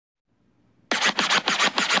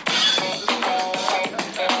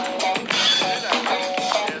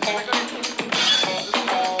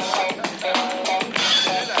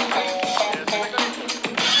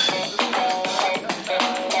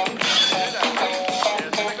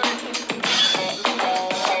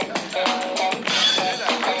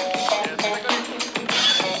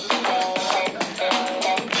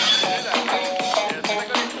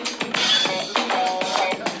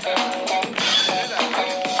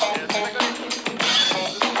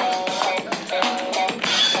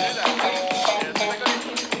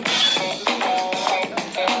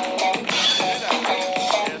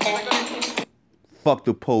Fuck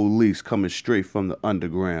the police coming straight from the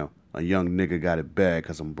underground. A young nigga got it bad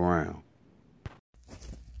cause I'm brown.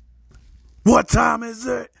 What time is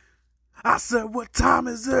it? I said, what time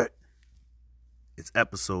is it? It's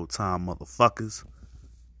episode time, motherfuckers.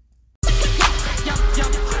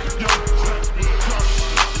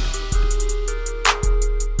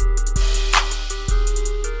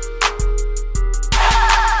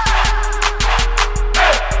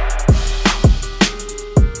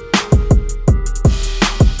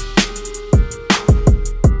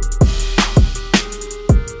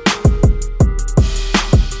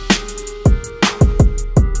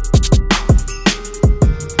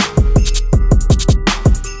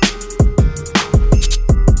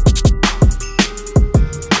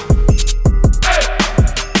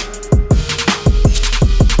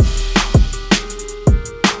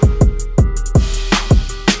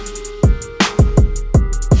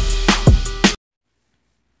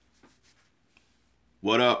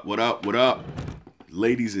 What up?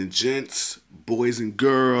 Ladies and gents, boys and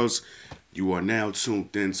girls, you are now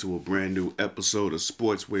tuned into a brand new episode of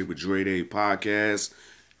Sportsway with Dre Day podcast.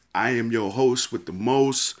 I am your host with the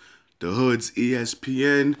most, the Hood's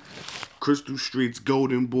ESPN, Crystal Street's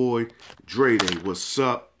Golden Boy, Dre Day. What's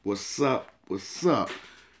up?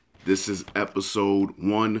 This is episode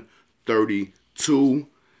 132,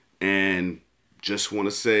 and just want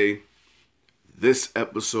to say, this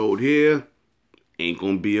episode here ain't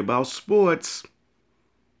gonna be about sports.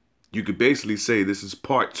 You could basically say this is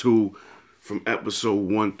part 2 from episode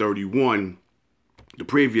 131, the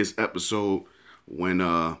previous episode when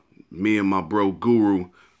me and my bro Guru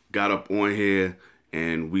got up on here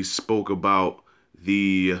and we spoke about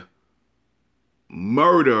the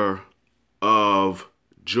murder of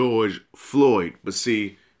George Floyd. But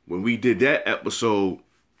see, when we did that episode,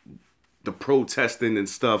 the protesting and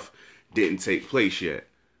stuff didn't take place yet.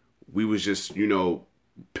 We was just,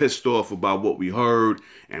 pissed off about what we heard,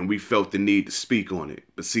 and we felt the need to speak on it.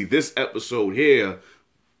 But see, this episode here,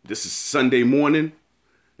 this is Sunday morning.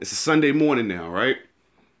 It's a Sunday morning now, right?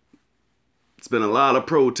 It's been a lot of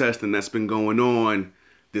protesting that's been going on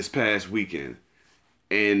this past weekend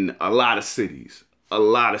in a lot of cities.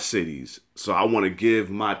 So I want to give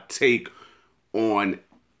my take on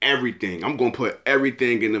everything. I'm going to put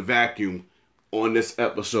everything in the vacuum on this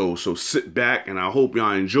episode, so sit back and I hope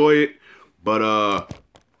y'all enjoy it. But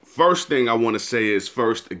first thing I want to say is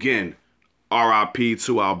again, RIP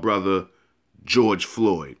to our brother George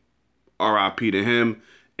Floyd. RIP to him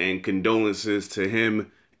and condolences to him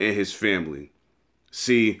and his family.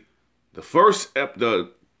 See, the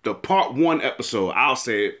part 1 episode, I'll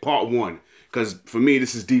say it, part 1, because for me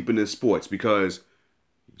this is deeper than sports, because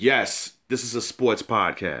yes, this is a sports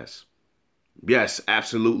podcast. Yes,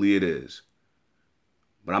 absolutely it is.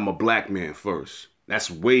 But I'm a black man first.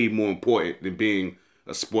 That's way more important than being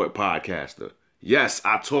a sport podcaster. Yes,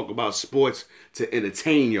 I talk about sports to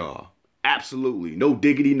entertain y'all. Absolutely. No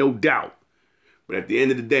diggity, no doubt. But at the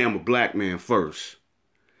end of the day, I'm a black man first.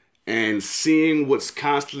 And seeing what's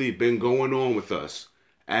constantly been going on with us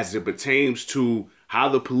as it pertains to how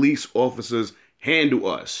the police officers handle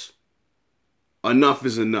us, enough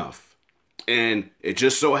is enough. And it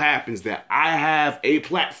just so happens that I have a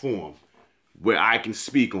platform where I can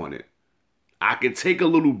speak on it. I can take a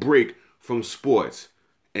little break from sports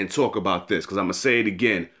and talk about this, because I'm going to say it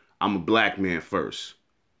again. I'm a black man first.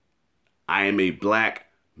 I am a black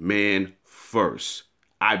man first.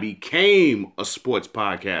 I became a sports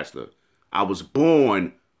podcaster. I was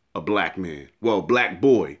born a black man. Well, black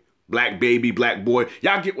boy, black baby, black boy.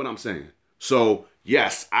 Y'all get what I'm saying. So,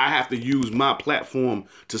 yes, I have to use my platform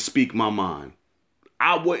to speak my mind.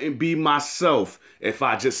 I wouldn't be myself if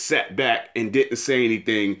I just sat back and didn't say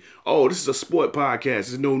anything. Oh, this is a sport podcast.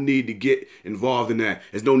 There's no need to get involved in that.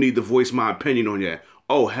 There's no need to voice my opinion on that.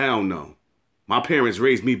 Oh, hell no. My parents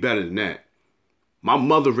raised me better than that. My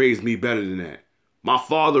mother raised me better than that. My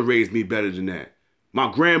father raised me better than that.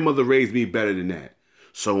 My grandmother raised me better than that.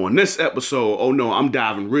 So on this episode, oh no, I'm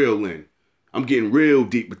diving real in. I'm getting real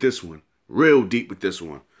deep with this one.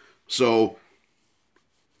 So,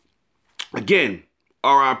 again,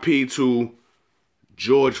 RIP to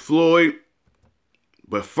George Floyd.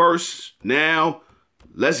 But first, now,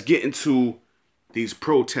 let's get into these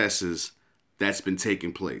protests that's been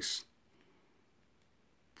taking place.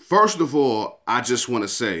 First of all, I just want to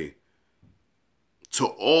say to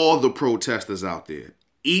all the protesters out there,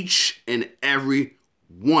 each and every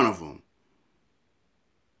one of them,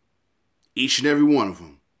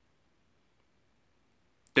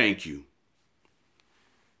 thank you.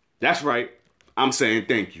 That's right. I'm saying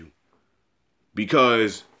thank you.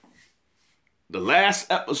 Because the last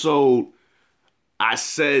episode, I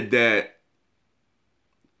said that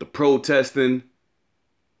the protesting,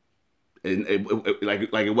 and like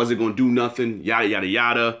it wasn't gonna do nothing, yada yada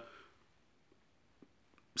yada.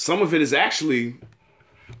 Some of it is actually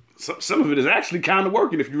kind of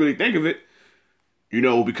working if you really think of it.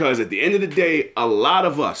 Because at the end of the day, a lot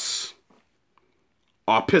of us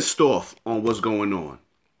are pissed off on what's going on.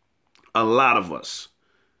 A lot of us.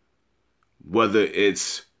 Whether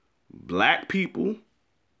it's black people,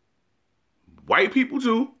 white people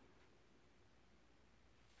too,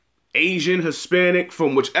 Asian, Hispanic,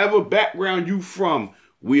 from whichever background you from,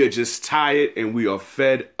 we are just tired and we are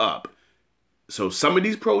fed up. So some of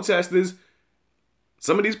these protests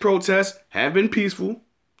have been peaceful.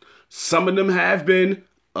 Some of them have been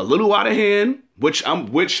a little out of hand, which I'm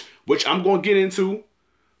going to get into.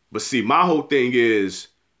 But see, my whole thing is,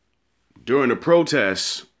 during the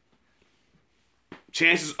protests,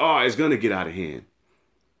 chances are it's going to get out of hand.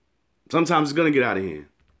 Sometimes it's going to get out of hand.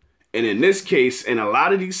 And in this case, in a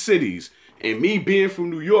lot of these cities, and me being from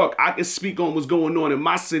New York, I can speak on what's going on in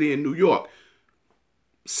my city in New York.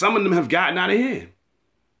 Some of them have gotten out of hand.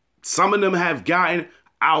 Some of them have gotten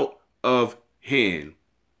out of hand.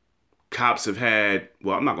 Cops have had,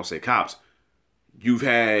 well, I'm not going to say cops. You've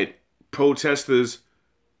had protesters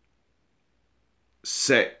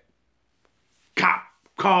set cop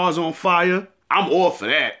cars on fire. I'm all for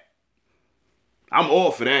that.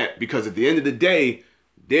 Because at the end of the day,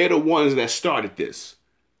 they're the ones that started this.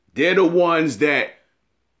 They're the ones that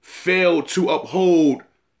failed to uphold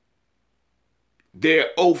their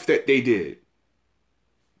oath that they did.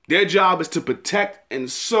 Their job is to protect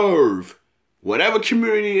and serve whatever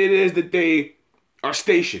community it is that they are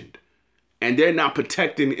stationed. And they're not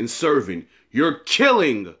protecting and serving. You're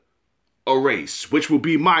killing a race, which will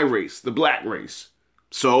be my race, the black race.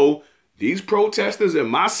 So these protesters in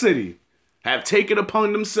my city have taken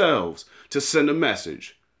upon themselves to send a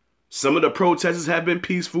message. Some of the protesters have been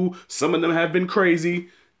peaceful. Some of them have been crazy.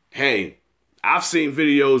 Hey, I've seen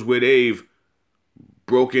videos where they've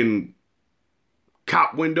broken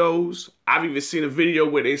cop windows. I've even seen a video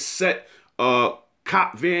where they set a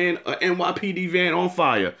cop van, a NYPD van on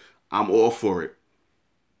fire. I'm all for it.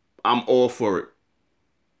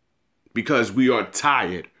 Because we are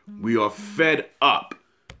tired. We are fed up.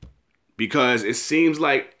 Because it seems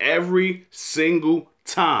like every single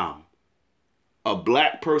time a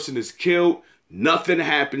black person is killed, nothing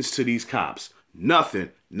happens to these cops.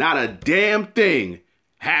 Nothing. Not a damn thing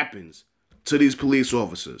happens to these police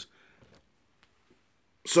officers.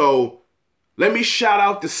 So let me shout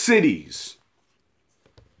out the cities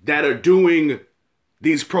that are doing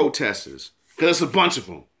these protesters, because it's a bunch of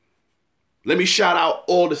them. Let me shout out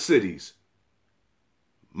all the cities.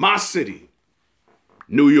 My city,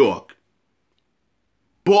 New York,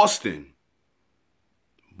 Boston,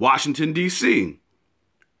 Washington, D.C.,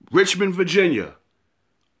 Richmond, Virginia,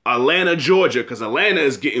 Atlanta, Georgia, because Atlanta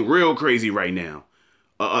is getting real crazy right now.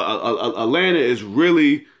 Atlanta is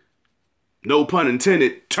really, no pun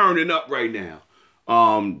intended, turning up right now.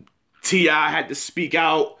 T.I. had to speak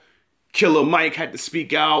out. Killer Mike had to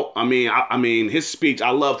speak out. I mean, his speech, I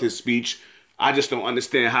loved his speech. I just don't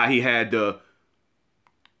understand how he had the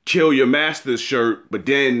Kill Your Masters shirt, but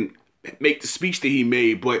then make the speech that he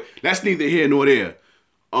made. But that's neither here nor there.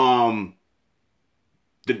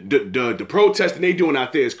 The protesting they doing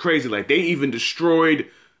out there is crazy. Like, they even destroyed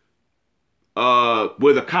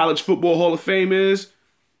where the College Football Hall of Fame is.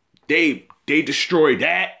 They destroyed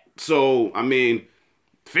that. So, I mean,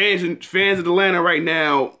 fans of Atlanta right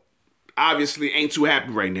now obviously ain't too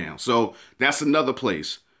happy right now. So that's another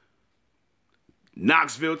place.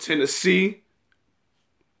 Knoxville, Tennessee.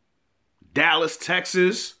 Dallas,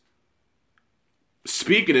 Texas.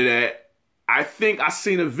 Speaking of that, I think I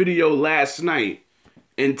seen a video last night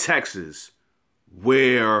in Texas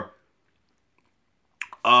where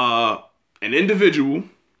an individual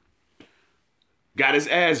got his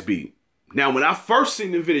ass beat. Now, when I first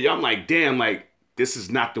seen the video, I'm like, damn, like, this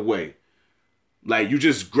is not the way. Like, you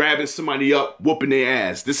just grabbing somebody up, whooping their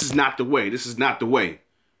ass. This is not the way. This is not the way.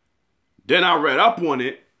 Then I read up on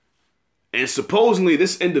it, and supposedly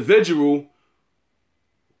this individual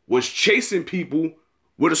was chasing people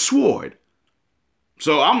with a sword.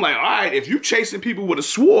 So I'm like, all right, if you chasing people with a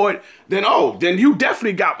sword, then you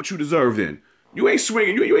definitely got what you deserve then. You ain't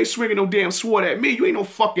swinging no damn sword at me. You ain't no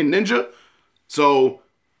fucking ninja. So,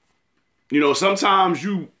 sometimes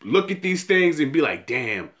you look at these things and be like,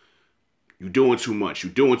 damn, you're doing too much.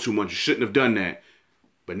 You're doing too much. You shouldn't have done that.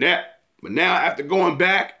 But now after going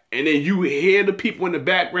back, and then you hear the people in the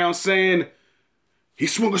background saying, he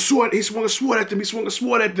swung a sword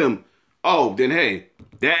at them. Oh, then hey,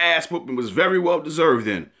 that ass whooping was very well deserved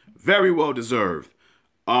then. Very well deserved.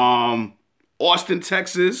 Austin,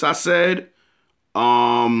 Texas, I said.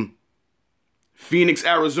 Phoenix,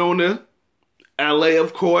 Arizona. LA,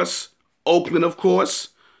 of course. Oakland, of course.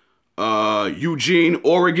 Eugene,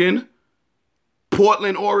 Oregon.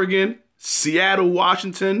 Portland, Oregon. Seattle,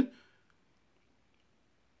 Washington.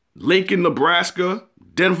 Lincoln, Nebraska.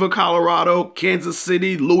 Denver, Colorado. Kansas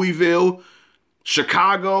City, Louisville.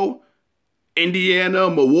 Chicago. Indiana,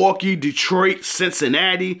 Milwaukee, Detroit,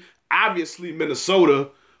 Cincinnati. Obviously, Minnesota.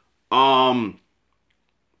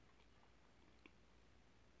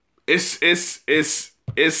 It's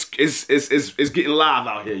getting live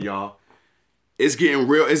out here, y'all. It's getting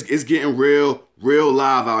real. It's getting real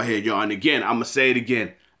live out here, y'all. And again, I'm gonna say it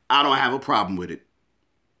again. I don't have a problem with it.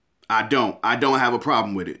 I don't have a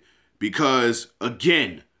problem with it because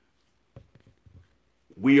again,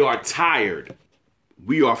 we are tired.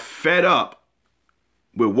 We are fed up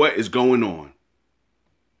with what is going on.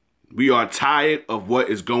 We are tired of what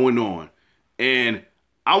is going on. And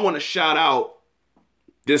I want to shout out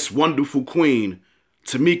this wonderful queen,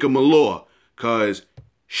 Tamika Malloy, because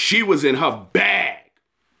she was in her bag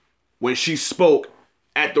when she spoke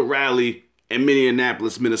at the rally in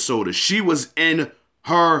Minneapolis, Minnesota. She was in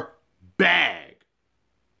her bag.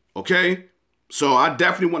 Okay? So I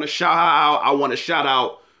definitely want to shout her out. I want to shout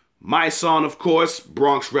out my son, of course,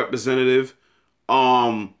 Bronx representative.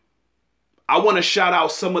 I want to shout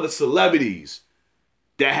out some of the celebrities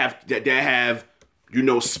that have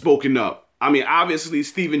spoken up. I mean, obviously,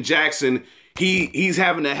 Steven Jackson, he's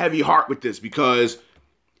having a heavy heart with this because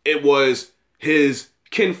it was his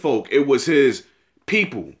kinfolk, it was his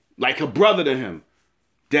people, like a brother to him,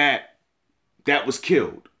 that was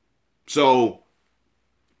killed. So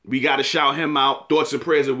we got to shout him out. Thoughts and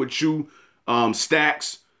prayers are with you,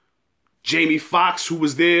 Stacks. Jamie Foxx, who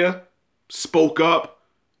was there, spoke up.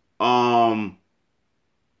 Jaylen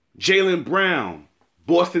Brown,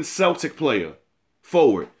 Boston Celtic player,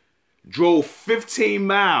 forward, drove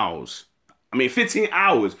 15 hours,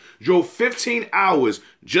 drove 15 hours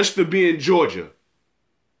just to be in Georgia.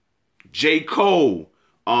 J. Cole,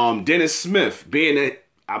 Dennis Smith,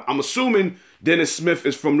 I'm assuming Dennis Smith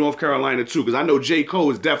is from North Carolina too, because I know J.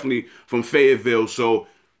 Cole is definitely from Fayetteville, so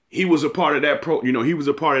he was a part of that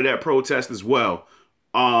protest as well.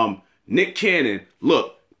 Nick Cannon,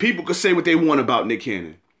 look, people could say what they want about Nick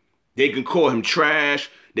Cannon. They can call him trash,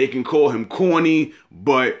 they can call him corny,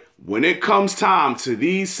 but when it comes time to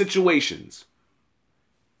these situations,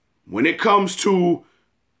 when it comes to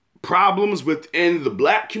problems within the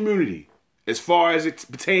black community, as far as it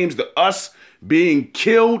pertains to us being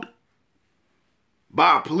killed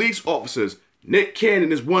by police officers, Nick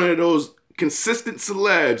Cannon is one of those consistent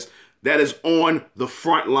celebs that is on the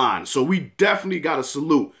front line. So we definitely got to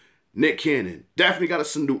salute Nick Cannon. Definitely got to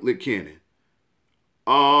salute Nick Cannon.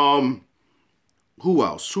 Who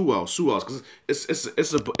else? Because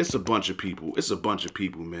it's a bunch of people. It's a bunch of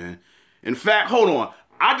people, man. In fact, hold on.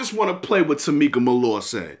 I just want to play what Tamika Malloy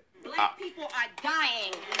said. Black people are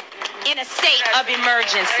dying in a state of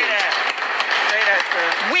emergency.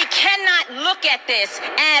 We cannot look at this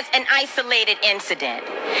as an isolated incident.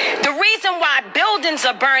 The reason why buildings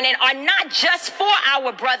are burning are not just for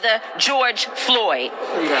our brother George Floyd.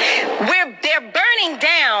 They're burning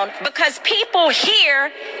down because people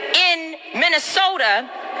here in Minnesota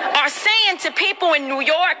are saying to people in New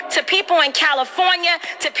York, to people in California,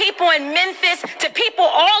 to people in Memphis, to people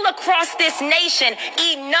all across this nation,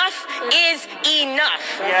 enough is enough.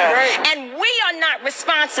 Yeah. And we are not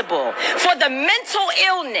responsible for the mental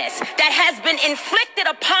illness that has been inflicted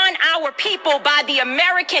upon our people by the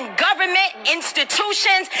American government,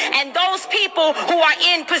 institutions, and those people who are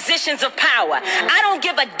in positions of power. I don't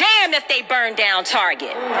give a damn if they burn down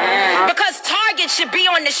Target, because Target should be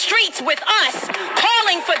on the streets with us,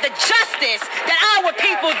 calling for the justice that our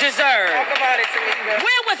people deserve.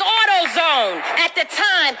 Where was AutoZone at the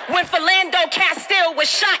time when Philando Castile was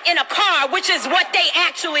shot in a car, which is what they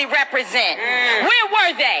actually represent? Where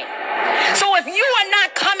were they? So if you are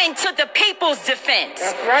not coming to the people's defense,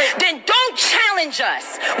 then don't challenge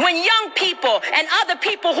us when young people and other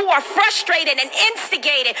people who are frustrated and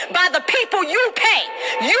instigated by the people you pay.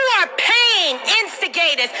 You are paying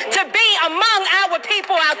instigators to be among our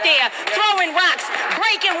people out there throwing rocks,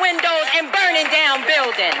 breaking windows, and burning down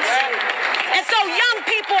buildings. And so young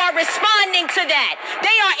people are responding to that.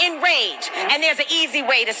 They are enraged, and there's an easy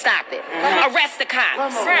way to stop it. Arrest the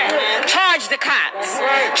cops. Charge the cops.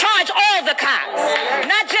 Charge all the cops.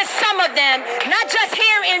 Not just some of them, not just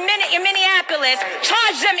here in Minneapolis.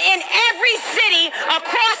 Charge them in every city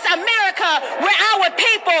across America where our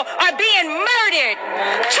people are being murdered.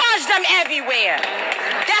 Charge them everywhere.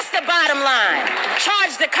 That's the bottom line.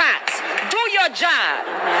 Charge the cops. Do your your job.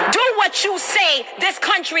 Do what you say this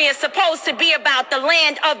country is supposed to be about, the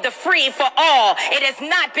land of the free for all. It has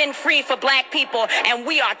not been free for black people, and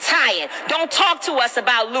we are tired. Don't talk to us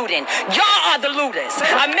about looting. Y'all are the looters.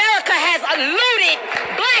 America has looted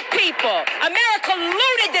black people. America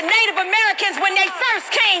looted the Native Americans when they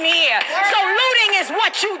first came here. So looting is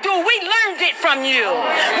what you do. We learned it from you.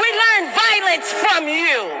 We learned violence from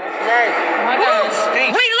you.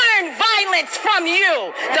 We learned violence from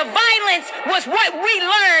you. The violence was what we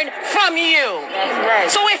learned from you.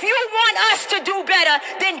 So if you want us to do better,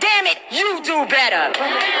 then damn it, you do better.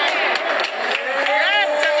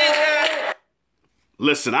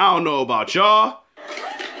 Listen, I don't know about y'all.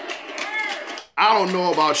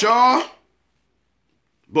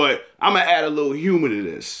 But I'm going to add a little humor to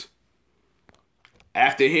this.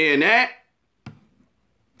 After hearing that,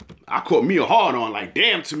 I caught me a hard on like,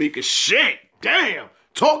 damn, Tamika, shit, damn,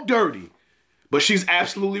 talk dirty. But she's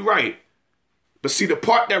absolutely right. But see, the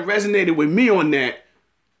part that resonated with me on that,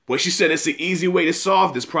 where she said it's an easy way to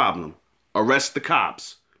solve this problem. Arrest the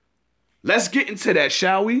cops. Let's get into that,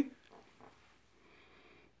 shall we?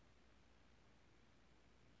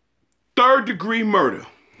 Third-degree murder.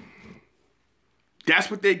 That's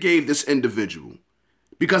what they gave this individual.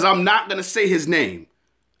 Because I'm not going to say his name.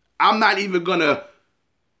 I'm not even going to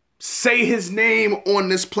say his name on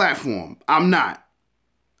this platform. I'm not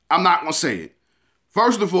going to say it.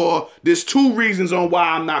 First of all, there's two reasons on why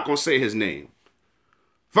I'm not going to say his name.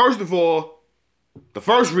 First of all, the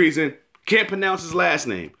first reason, can't pronounce his last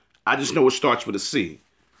name. I just know it starts with a C.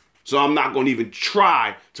 So I'm not going to even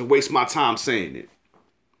try to waste my time saying it.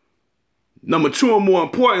 Number two, and more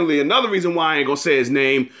importantly, another reason why I ain't gonna say his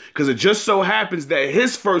name, because it just so happens that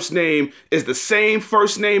his first name is the same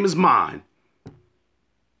first name as mine.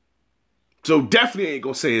 So definitely ain't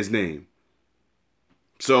gonna say his name.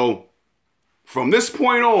 So from this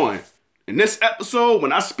point on, in this episode,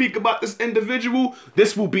 when I speak about this individual,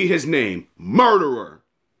 this will be his name, murderer.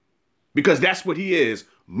 Because that's what he is,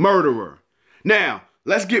 murderer. Now,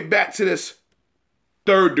 let's get back to this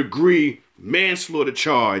third-degree manslaughter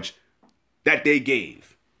charge that they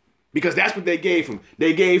gave. Because that's what they gave him.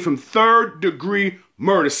 They gave him third-degree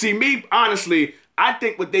murder. See, me, honestly, I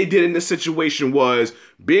think what they did in this situation was,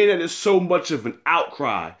 being that there's so much of an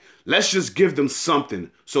outcry, let's just give them something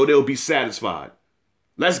so they'll be satisfied.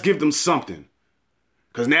 Let's give them something.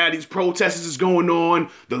 Because now these protests is going on,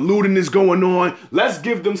 the looting is going on. Let's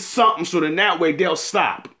give them something so then that way they'll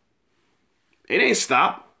stop. It ain't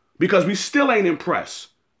stop, because we still ain't impressed.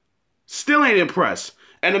 Still ain't impressed.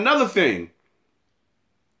 And another thing,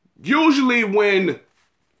 usually when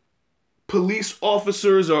police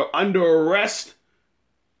officers are under arrest,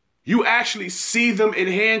 you actually see them in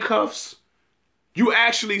handcuffs. You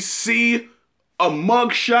actually see a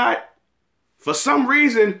mugshot. For some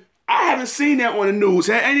reason, I haven't seen that on the news.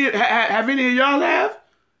 Have any of y'all have?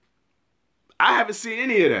 I haven't seen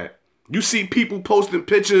any of that. You see people posting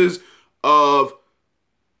pictures of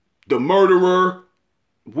the murderer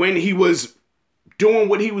when he was doing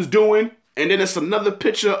what he was doing, and then it's another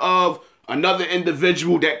picture of another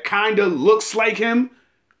individual that kind of looks like him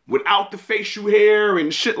without the facial hair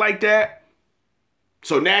and shit like that.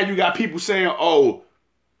 So now you got people saying, oh,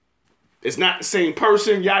 it's not the same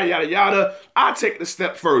person, yada, yada, yada. I'll take it a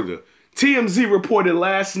step further. TMZ reported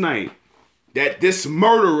last night that this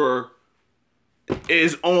murderer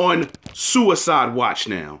is on suicide watch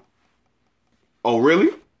now. Oh,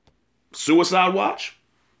 really? Suicide watch?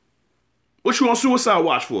 What you on suicide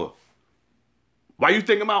watch for? Why you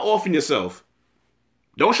thinking about offing yourself?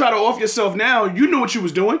 Don't try to off yourself now. You knew what you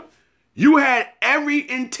was doing. You had every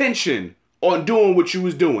intention on doing what you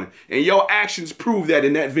was doing. And your actions prove that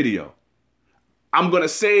in that video. I'm going to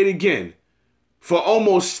say it again. For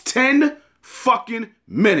almost 10 fucking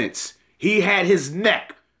minutes, he had his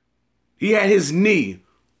neck. He had his knee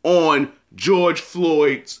on George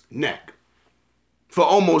Floyd's neck. For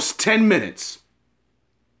almost 10 minutes.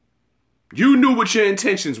 You knew what your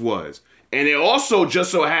intentions was. And it also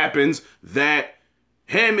just so happens that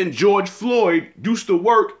him and George Floyd used to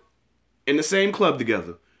work in the same club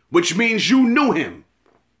together. Which means you knew him.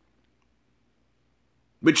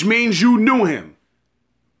 Which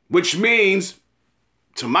means,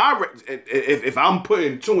 to my, if I'm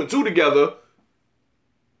putting two and two together,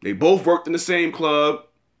 they both worked in the same club,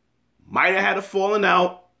 might have had a falling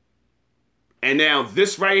out, and now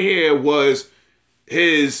this right here was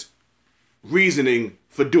his reasoning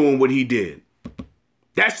for doing what he did.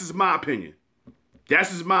 That's just my opinion. That's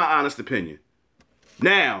just my honest opinion.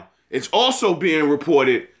 Now, it's also being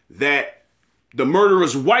reported that the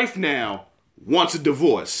murderer's wife now wants a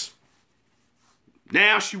divorce.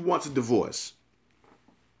 Now she wants a divorce.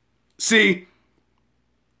 See,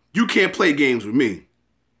 You can't play games with me.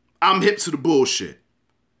 I'm hip to the bullshit.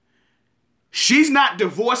 She's not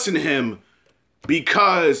divorcing him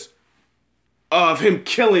because of him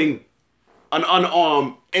killing an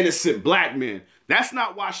unarmed, innocent black man. That's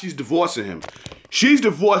not why she's divorcing him. She's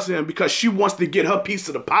divorcing him because she wants to get her piece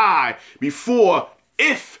of the pie before,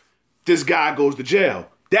 if this guy goes to jail.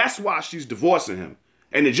 That's why she's divorcing him.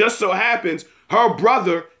 And it just so happens her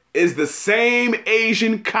brother is the same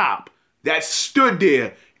Asian cop that stood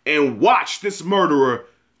there and watched this murderer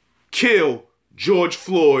kill George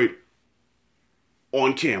Floyd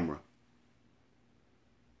on camera.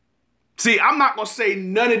 See, I'm not going to say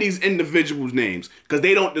none of these individuals' names because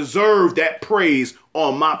they don't deserve that praise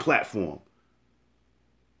on my platform.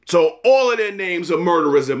 So all of their names are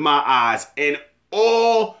murderers in my eyes. And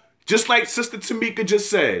all, just like Sister Tamika just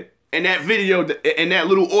said in that video, in that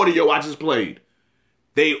little audio I just played,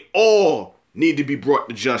 they all need to be brought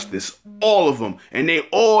to justice. All of them. And they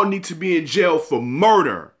all need to be in jail for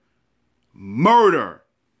murder. Murder.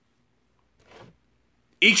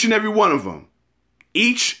 Each and every one of them.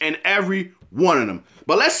 Each and every one of them.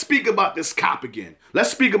 But let's speak about this cop again.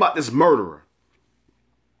 Let's speak about this murderer.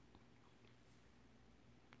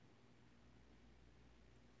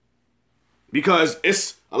 Because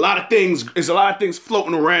it's a lot of things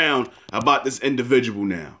floating around about this individual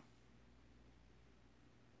now.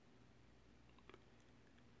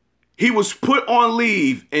 He was put on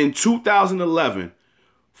leave in 2011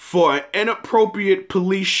 for an inappropriate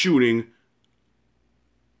police shooting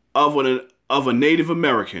of a Native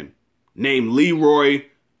American named Leroy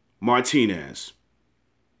Martinez.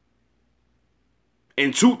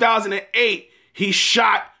 In 2008, he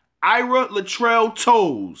shot Ira Latrell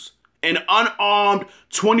Toles, an unarmed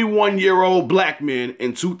 21-year-old black man,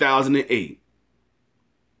 in 2008.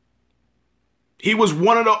 He was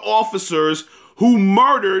one of the officers who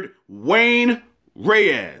murdered Wayne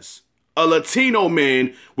Reyes, a Latino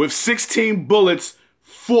man with 16 bullets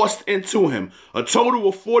forced into him. A total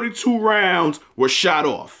of 42 rounds were shot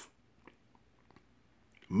off.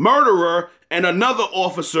 Murderer and another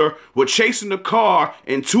officer were chasing the car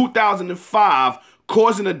in 2005,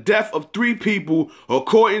 causing the death of 3 people,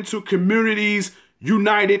 according to Communities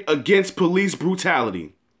United Against Police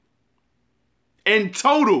Brutality. In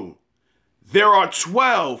total, there are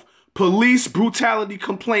 12 police brutality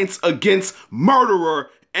complaints against murderer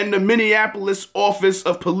and the Minneapolis Office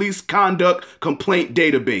of Police Conduct Complaint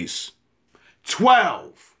Database.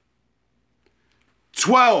 12.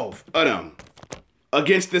 12 of them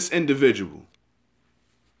against this individual.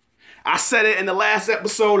 I said it in the last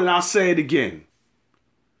episode and I'll say it again.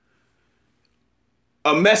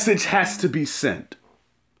 A message has to be sent.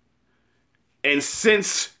 And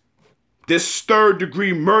since this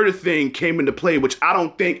 3rd-degree murder thing came into play, which I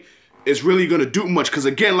don't think is really going to do much, because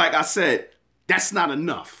again, like I said, that's not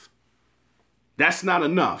enough. That's not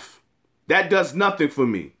enough. That does nothing for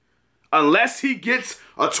me. Unless he gets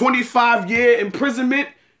a 25-year imprisonment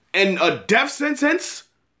and a death sentence,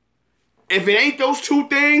 if it ain't those 2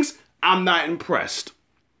 things, I'm not impressed.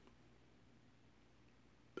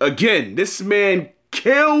 Again, this man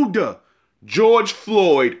killed George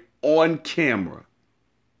Floyd on camera.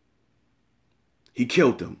 He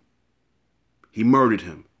killed him. He murdered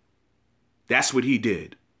him. That's what he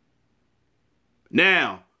did.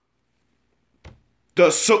 Now,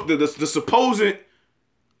 the supposed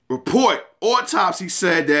report, autopsy,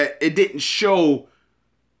 said that it didn't show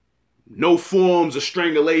no forms of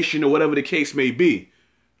strangulation or whatever the case may be.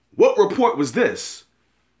 What report was this?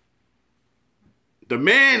 The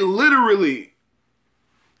man literally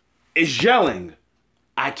is yelling,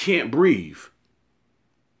 "I can't breathe.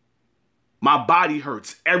 My body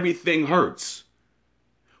hurts. Everything hurts."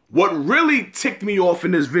 What really ticked me off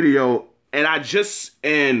in this video,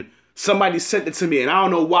 and somebody sent it to me, and I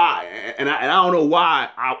don't know why, and I don't know why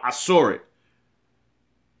I saw it.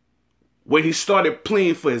 When he started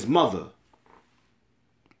pleading for his mother.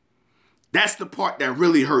 That's the part that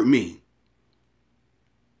really hurt me.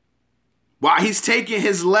 While he's taking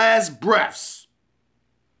his last breaths,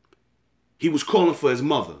 he was calling for his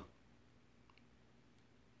mother.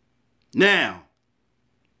 Now,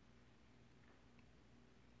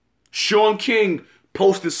 Shaun King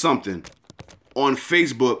posted something on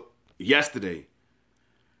Facebook yesterday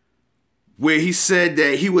where he said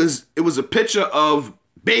that it was a picture of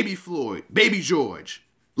baby George,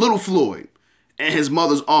 little Floyd, in his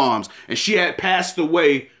mother's arms, and she had passed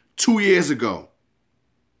away 2 years ago,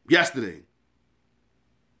 yesterday.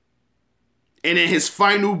 And in his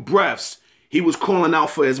final breaths, he was calling out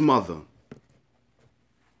for his mother.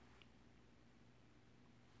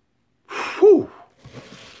 Whew.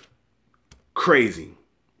 Crazy.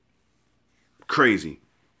 Crazy.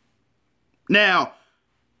 Now,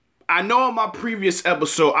 I know in my previous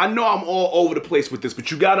episode, I know I'm all over the place with this,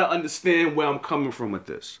 but you got to understand where I'm coming from with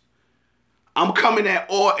this. I'm coming at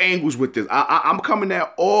all angles with this. I'm coming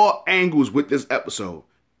at all angles with this episode.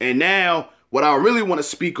 And now, what I really want to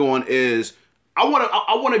speak on is, I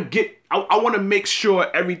want to make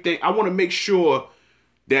sure everything, I want to make sure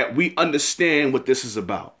that we understand what this is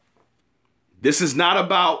about. This is not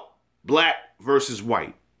about black versus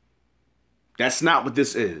white. That's not what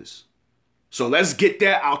this is. So let's get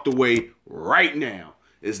that out the way right now.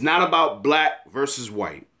 It's not about black versus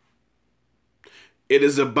white. It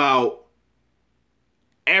is about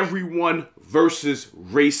everyone versus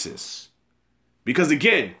racist. Because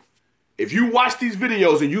again, if you watch these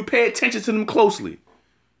videos and you pay attention to them closely,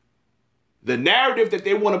 the narrative that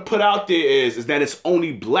they want to put out there is that it's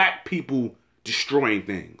only black people destroying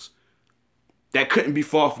things. That couldn't be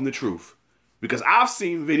far from the truth. Because I've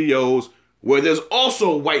seen videos where there's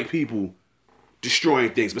also white people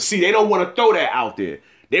destroying things. But see, they don't want to throw that out there.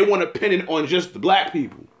 They want to pin it on just the black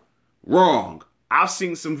people. Wrong. I've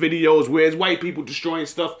seen some videos where it's white people destroying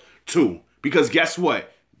stuff too. Because guess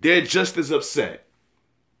what? They're just as upset.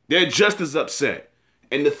 They're just as upset.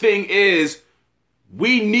 And the thing is,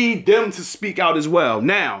 we need them to speak out as well.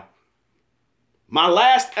 Now, my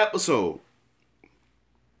last episode,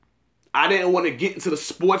 I didn't want to get into the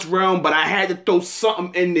sports realm, but I had to throw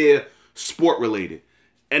something in there sport related.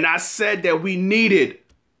 And I said that we needed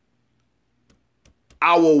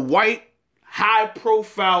our white high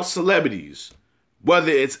profile celebrities,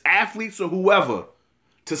 whether it's athletes or whoever,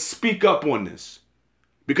 to speak up on this.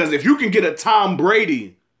 Because if you can get a Tom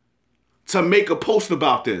Brady to make a post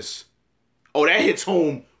about this, oh, that hits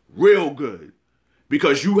home real good.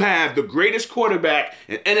 Because you have the greatest quarterback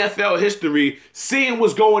in NFL history seeing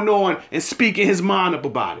what's going on and speaking his mind up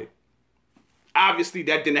about it. Obviously,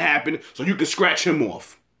 that didn't happen, so you can scratch him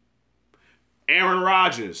off. Aaron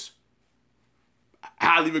Rodgers,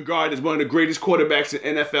 highly regarded as one of the greatest quarterbacks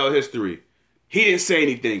in NFL history. He didn't say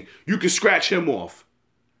anything. You can scratch him off.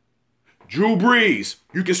 Drew Brees,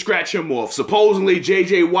 you can scratch him off. Supposedly,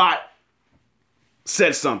 J.J. Watt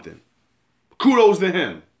said something. Kudos to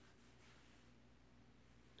him.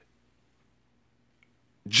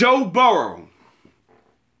 Joe Burrow,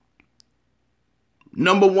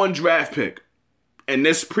 number 1 draft pick in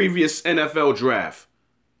this previous NFL draft.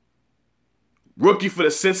 Rookie for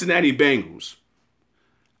the Cincinnati Bengals.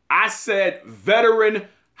 I said veteran,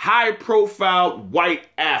 high-profile white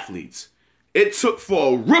athletes. It took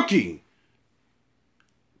for a rookie,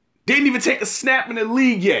 didn't even take a snap in the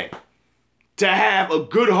league yet, to have a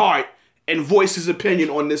good heart and voice his opinion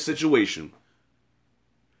on this situation.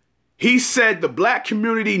 He said the black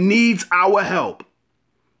community needs our help.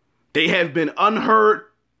 They have been unheard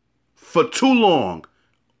for too long.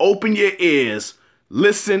 Open your ears,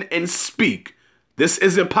 listen, and speak. This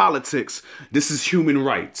isn't politics. This is human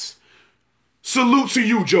rights. Salute to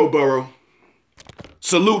you, Joe Burrow.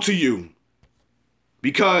 Salute to you.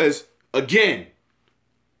 Because, again,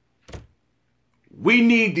 we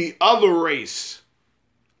need the other race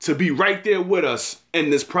to be right there with us in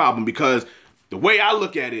this problem. Because the way I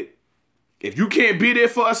look at it, if you can't be there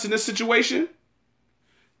for us in this situation,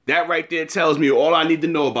 that right there tells me all I need to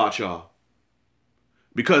know about y'all.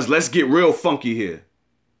 Because let's get real funky here.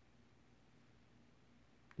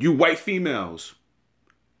 You white females,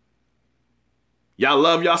 y'all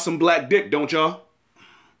love y'all some black dick, don't y'all?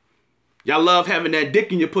 Y'all love having that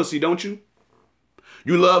dick in your pussy, don't you?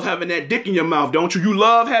 You love having that dick in your mouth, don't you? You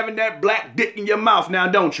love having that black dick in your mouth now,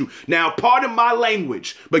 don't you? Now, pardon my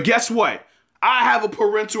language, but guess what? I have a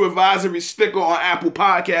parental advisory sticker on Apple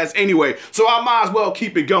Podcasts anyway, so I might as well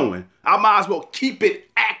keep it going. I might as well keep it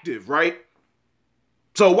active, right?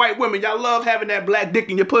 So white women, y'all love having that black dick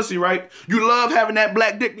in your pussy, right? You love having that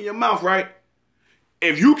black dick in your mouth, right?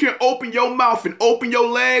 If you can open your mouth and open your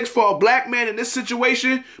legs for a black man in this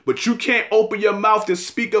situation, but you can't open your mouth to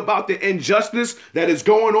speak about the injustice that is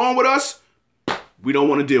going on with us, we don't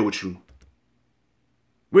want to deal with you.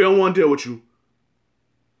 We don't want to deal with you.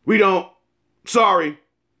 We don't. Sorry.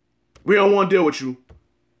 We don't want to deal with you.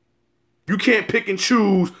 You can't pick and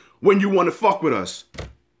choose when you want to fuck with us.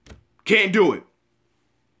 Can't do it.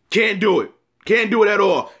 Can't do it. Can't do it at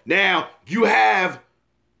all. Now, you have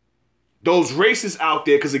those racists out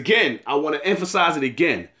there, because again, I want to emphasize it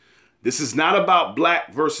again. This is not about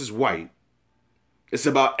black versus white. It's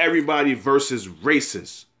about everybody versus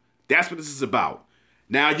racist. That's what this is about.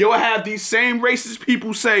 Now, you'll have these same racist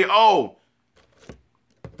people say, oh,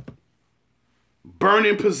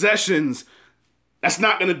 burning possessions, that's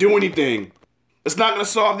not going to do anything. It's not going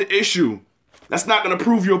to solve the issue. That's not going to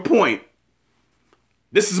prove your point.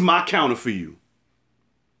 This is my counter for you.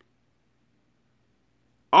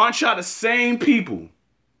 Aren't y'all the same people?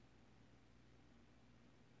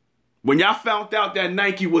 When y'all found out that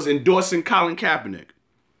Nike was endorsing Colin Kaepernick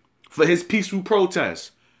for his peaceful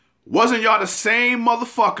protest, wasn't y'all the same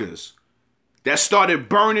motherfuckers that started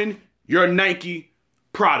burning your Nike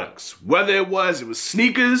products? Whether it was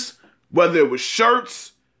sneakers, whether it was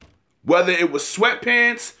shirts, whether it was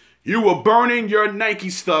sweatpants, you were burning your Nike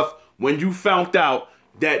stuff when you found out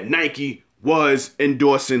that Nike was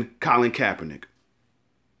endorsing Colin Kaepernick.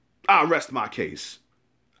 I'll rest my case.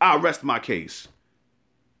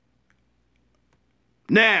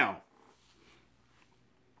 Now,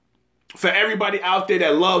 for everybody out there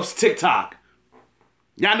that loves TikTok,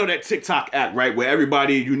 y'all know that TikTok app, right? Where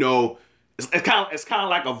everybody, you know, it's kind of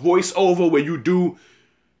like a voiceover where you do,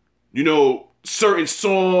 you know, certain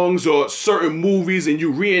songs or certain movies and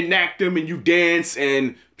you reenact them and you dance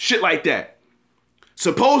and shit like that.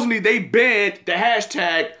 Supposedly they banned the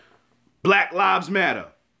hashtag Black Lives Matter.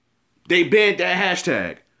 They banned that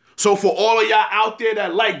hashtag. So for all of y'all out there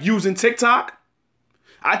that like using TikTok,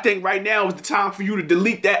 I think right now is the time for you to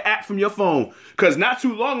delete that app from your phone. Because not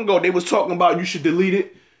too long ago, they was talking about you should delete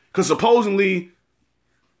it. Because supposedly,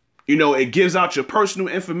 you know, it gives out your personal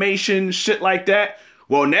information, shit like that.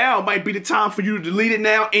 Well, now it might be the time for you to delete it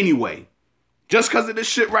now anyway. Just because of this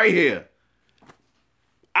shit right here.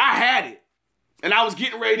 I had it. And I was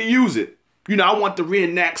getting ready to use it. You know, I want to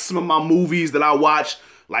reenact some of my movies that I watch,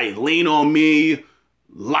 like Lean On Me,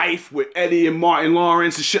 Life with Eddie and Martin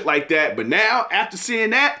Lawrence and shit like that. But now, after seeing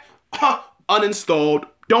that, uninstalled.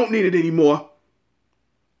 Don't need it anymore.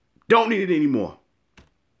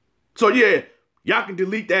 So yeah, y'all can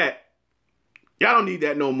delete that. Y'all don't need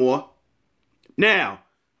that no more. Now,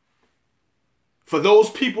 for those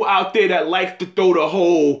people out there that like to throw the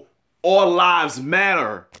whole All Lives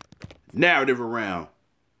Matter narrative around,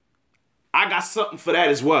 I got something for that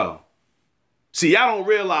as well. See, y'all don't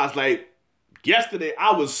realize, like, yesterday,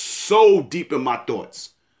 I was so deep in my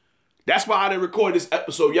thoughts. That's why I didn't record this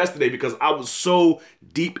episode yesterday, because I was so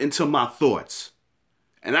deep into my thoughts.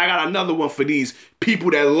 And I got another one for these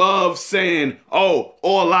people that love saying, oh,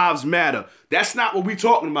 all lives matter. That's not what we're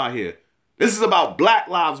talking about here. This is about Black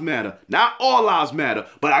Lives Matter. Not all lives matter,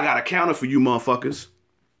 but I got a counter for you motherfuckers.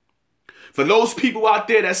 For those people out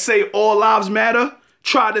there that say all lives matter,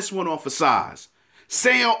 try this one on for size.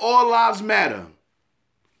 Saying all lives matter,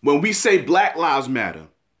 when we say Black Lives Matter,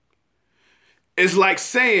 it's like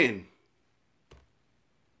saying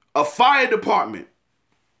a fire department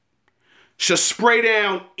should spray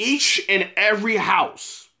down each and every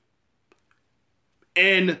house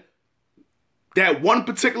in that one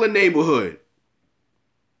particular neighborhood,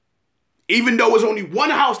 even though it's only one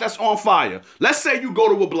house that's on fire. Let's say you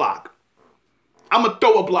go to a block. I'm going to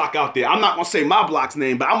throw a block out there. I'm not going to say my block's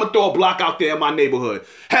name, but I'm going to throw a block out there in my neighborhood.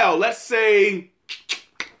 Hell, let's say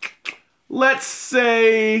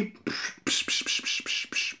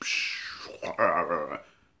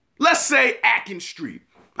Atkins Street.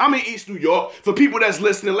 I'm in East New York. For people that's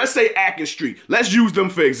listening, let's say Atkins Street. Let's use them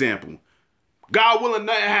for example. God willing,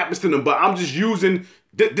 nothing happens to them, but I'm just using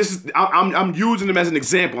I'm using them as an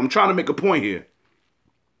example. I'm trying to make a point here.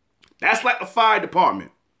 That's like a fire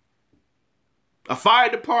department. A fire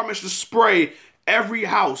department should spray every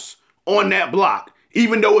house on that block,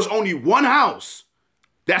 even though it's only one house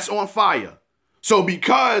that's on fire. So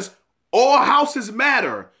because all houses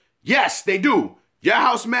matter, yes, they do. Your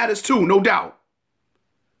house matters too, no doubt.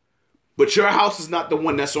 But your house is not the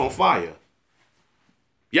one that's on fire.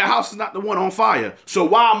 Your house is not the one on fire. So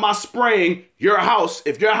why am I spraying your house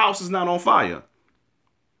if your house is not on fire?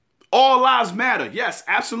 All lives matter. Yes,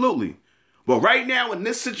 absolutely. But right now in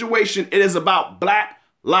this situation, it is about black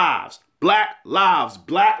lives. Black lives.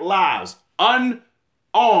 Black lives.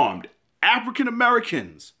 Unarmed African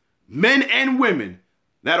Americans, men and women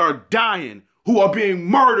that are dying, who are being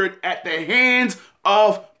murdered at the hands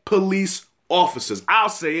of police officers. I'll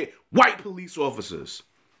say it, white police officers.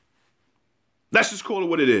 Let's just call it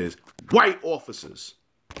what it is. White officers.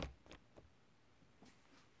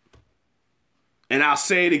 And I'll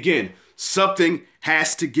say it again. Something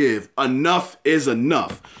has to give. Enough is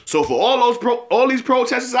enough. So for all these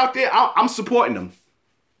protesters out there, I'm supporting them.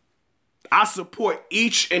 I support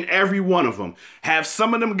each and every one of them. Have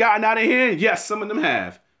some of them gotten out of hand? Yes, some of them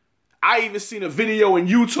have. I even seen a video in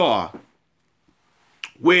Utah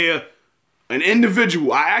where an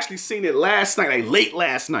individual, I actually seen it last night, like late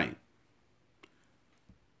last night.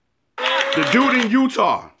 The dude in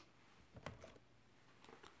Utah,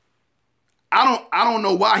 I don't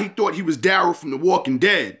know why he thought he was Daryl from The Walking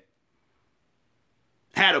Dead.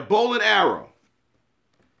 Had a bow and arrow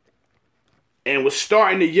and was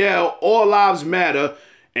starting to yell, all lives matter,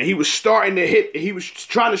 and he was starting to hit, he was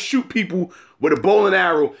trying to shoot people with a bow and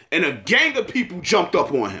arrow, and a gang of people jumped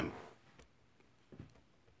up on him.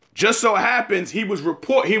 Just so happens he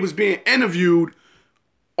was being interviewed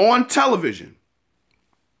on television.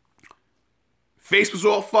 Face was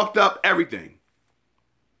all fucked up, everything.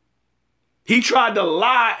 He tried to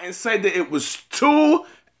lie and say that it was 2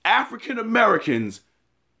 African Americans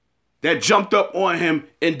that jumped up on him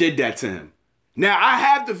and did that to him. Now, I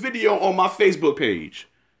have the video on my Facebook page.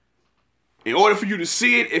 In order for you to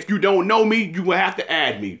see it, if you don't know me, you will have to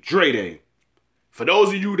add me, Dre Day. For those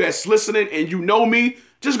of you that's listening and you know me,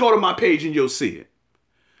 just go to my page and you'll see it.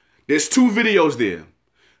 There's 2 videos there.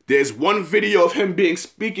 There's one video of him being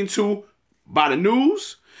spoken to by the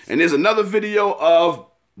news, and there's another video of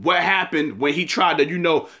what happened when he tried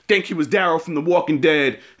to, think he was Daryl from The Walking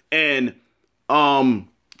Dead and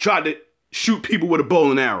tried to shoot people with a bow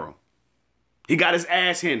and arrow. He got his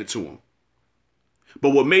ass handed to him.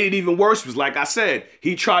 But what made it even worse was, like I said,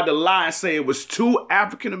 he tried to lie and say it was 2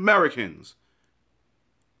 African Americans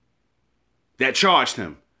that charged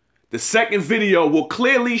him. The second video will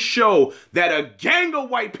clearly show that a gang of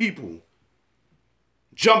white people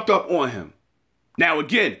jumped up on him. Now,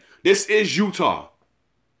 again, this is Utah.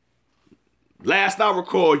 Last I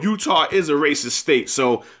recall, Utah is a racist state,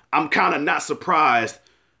 so I'm kind of not surprised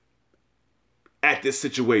at this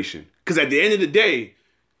situation. Because at the end of the day,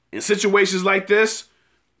 in situations like this,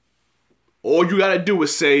 all you got to do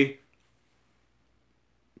is say,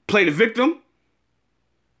 play the victim.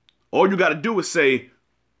 All you got to do is say,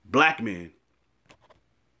 black man.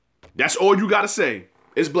 That's all you got to say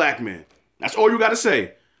is black man. That's all you got to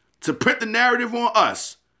say to print the narrative on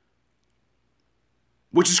us,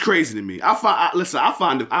 which is crazy to me. I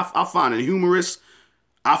find it humorous.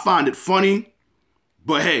 I find it funny,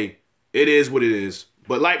 but hey, it is what it is.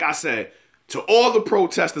 But like I said, to all the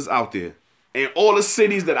protesters out there and all the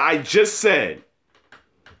cities that I just said,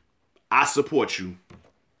 I support you.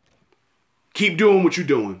 Keep doing what you're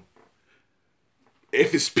doing.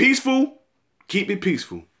 If it's peaceful, keep it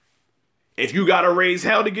peaceful. If you got to raise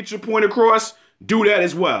hell to get your point across, do that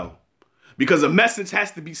as well. Because a message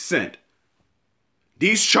has to be sent.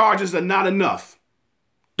 These charges are not enough.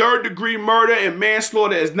 3rd-degree murder and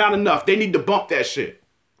manslaughter is not enough. They need to bump that shit.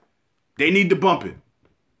 They need to bump it.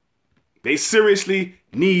 They seriously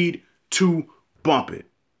need to bump it.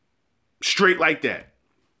 Straight like that.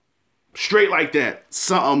 Straight like that.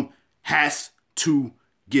 Something has to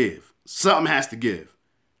give. Something has to give.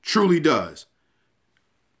 Truly does.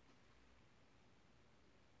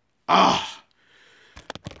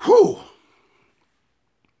 Whew.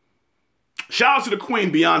 Shout out to the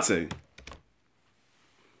Queen, Beyonce.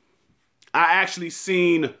 I actually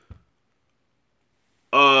seen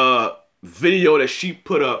a video that she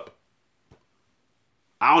put up.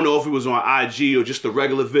 I don't know if it was on IG or just a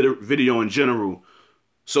regular video in general.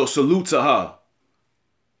 So salute to her.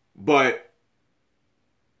 But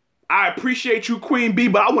I appreciate you, Queen B,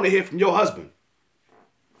 but I want to hear from your husband.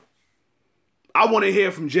 I want to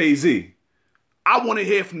hear from Jay-Z. I want to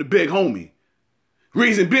hear from the big homie.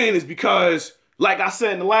 Reason being is because, like I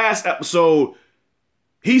said in the last episode,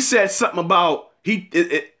 he said something about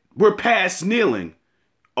we're past kneeling.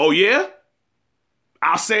 Oh yeah?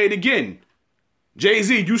 I'll say it again.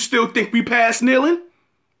 Jay-Z, you still think we past kneeling?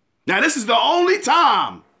 Now this is the only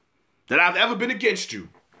time that I've ever been against you.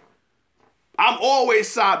 I'm always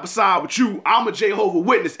side by side with you. I'm a Jehovah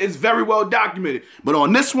Witness. It's very well documented. But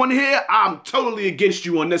on this one here, I'm totally against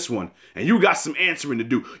you on this one. And you got some answering to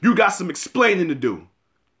do. You got some explaining to do.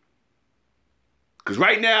 Because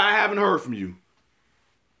right now, I haven't heard from you.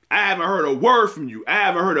 I haven't heard a word from you. I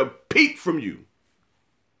haven't heard a peep from you.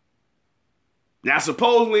 Now,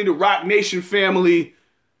 supposedly, the Roc Nation family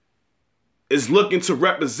is looking to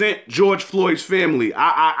represent George Floyd's family.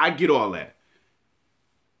 I get all that.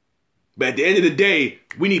 But at the end of the day,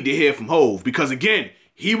 we need to hear from Hov. Because again,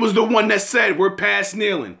 he was the one that said we're past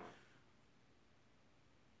kneeling.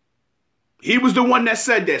 He was the one that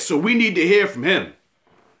said that. So we need to hear from him.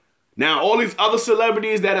 Now, all these other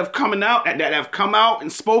celebrities that have come out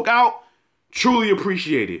and spoke out, truly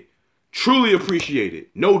appreciate it. Truly appreciate it.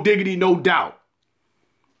 No diggity, no doubt.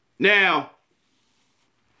 Now,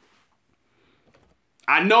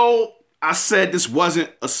 I know I said this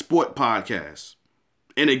wasn't a sport podcast.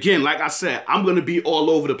 And again, like I said, I'm going to be all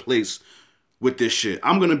over the place with this shit.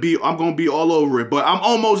 I'm going to be all over it. But I'm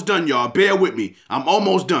almost done, y'all. Bear with me. I'm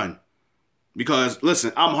almost done. Because,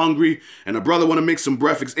 listen, I'm hungry, and a brother want to make some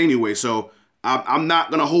breakfast anyway. So I'm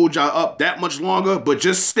not going to hold y'all up that much longer. But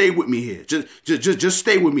just stay with me here. Just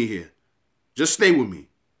stay with me here. Just stay with me.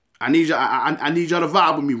 I need y'all. I need y'all to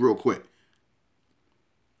vibe with me real quick.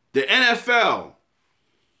 The NFL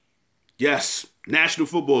Yes, National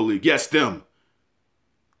Football League. Yes, them.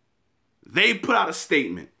 They put out a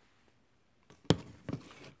statement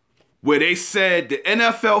where they said the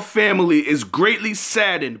NFL family is greatly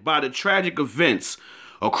saddened by the tragic events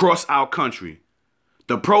across our country.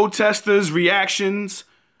 The protesters' reactions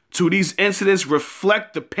to these incidents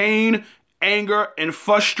reflect the pain, anger, and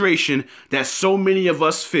frustration that so many of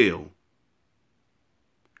us feel.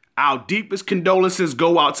 Our deepest condolences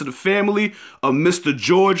go out to the family of Mr.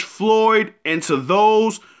 George Floyd and to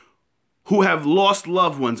those who have lost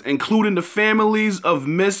loved ones, including the families of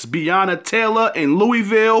Miss Breonna Taylor in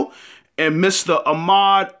Louisville and Mr.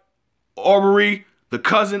 Ahmaud Arbery, the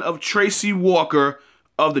cousin of Tracy Walker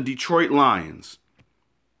of the Detroit Lions.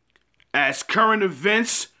 As current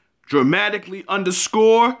events dramatically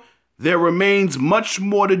underscore, there remains much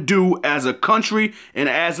more to do as a country and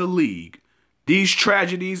as a league. These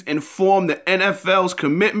tragedies inform the NFL's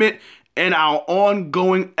commitment and our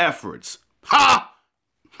ongoing efforts. Ha!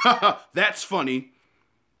 That's funny.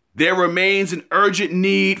 There remains an urgent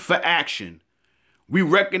need for action. We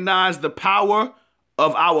recognize the power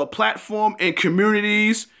of our platform and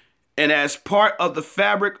communities, and as part of the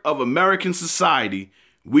fabric of American society,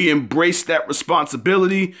 we embrace that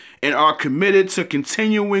responsibility and are committed to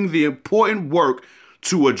continuing the important work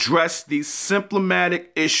to address these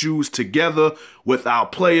symptomatic issues together with our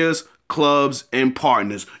players, clubs, and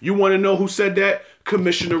partners. You want to know who said that?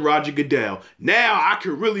 Commissioner Roger Goodell. Now I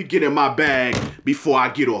can really get in my bag before I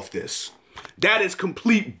get off this. That is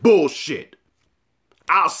complete bullshit.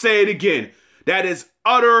 I'll say it again. That is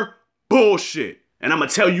utter bullshit. And I'm going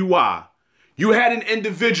to tell you why. You had an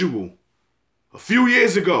individual a few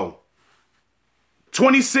years ago,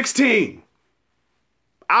 2016,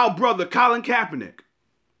 our brother Colin Kaepernick.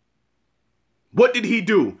 What did he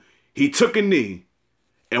do? He took a knee.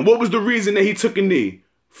 And what was the reason that he took a knee?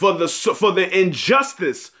 For the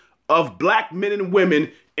injustice of black men and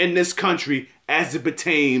women in this country as it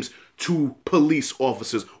pertains to police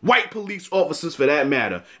officers, white police officers for that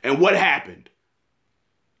matter. And what happened?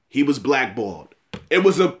 He was blackballed. It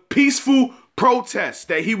was a peaceful protest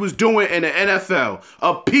that he was doing in the NFL.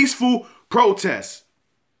 A peaceful protest.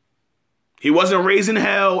 He wasn't raising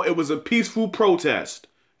hell. It was a peaceful protest.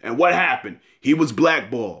 And what happened? He was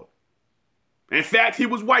blackballed. In fact, he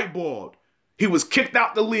was whiteballed. He was kicked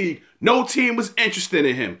out the league. No team was interested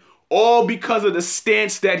in him. All because of the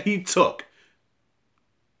stance that he took.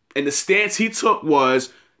 And the stance he took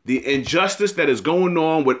was the injustice that is going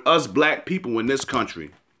on with us black people in this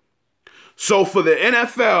country. So for the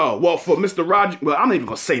NFL, well, for Mr. Roger, well, I'm not even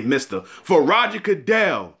going to say Mr. For Roger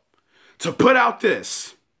Goodell to put out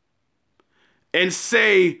this and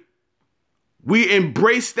say we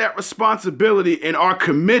embrace that responsibility and are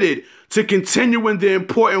committed to continuing the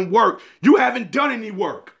important work. You haven't done any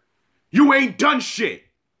work. You ain't done shit.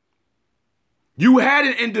 You had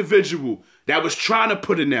an individual that was trying to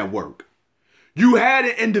put in that work. You had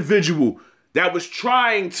an individual that was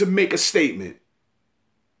trying to make a statement.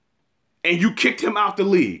 And you kicked him out the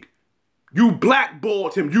league. You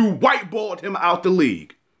blackballed him. You whiteballed him out the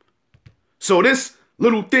league. So this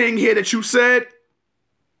little thing here that you said,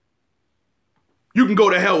 you can go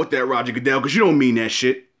to hell with that, Roger Goodell, because you don't mean that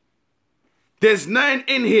shit. There's nothing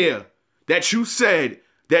in here that you said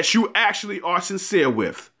that you actually are sincere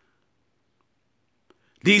with.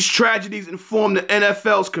 These tragedies inform the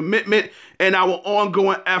NFL's commitment and our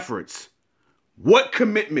ongoing efforts. What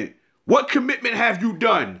commitment? What commitment have you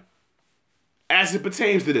done as it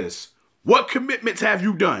pertains to this? What commitments have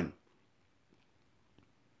you done?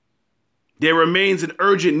 There remains an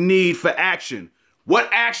urgent need for action. What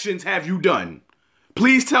actions have you done?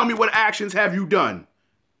 Please tell me, what actions have you done?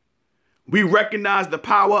 We recognize the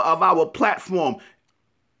power of our platform.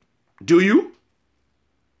 Do you?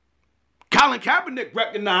 Colin Kaepernick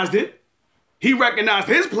recognized it. He recognized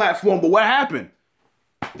his platform, but what happened?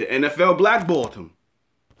 The NFL blackballed him.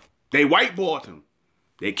 They whiteballed him.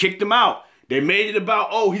 They kicked him out. They made it about,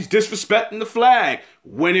 oh, he's disrespecting the flag,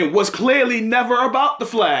 when it was clearly never about the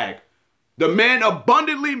flag. The man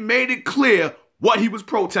abundantly made it clear what he was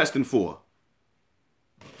protesting for.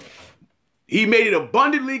 He made it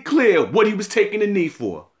abundantly clear what he was taking a knee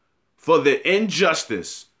for the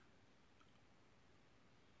injustice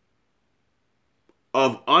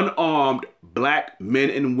of unarmed black men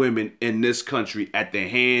and women in this country at the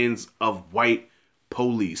hands of white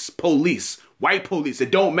police. White police,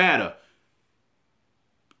 it don't matter.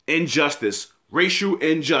 Injustice, racial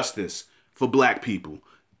injustice for black people.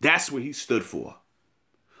 That's what he stood for.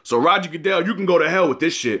 So Roger Goodell, you can go to hell with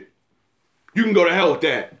this shit. You can go to hell with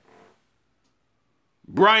that.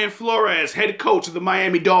 Brian Flores, head coach of the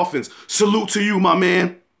Miami Dolphins. Salute to you, my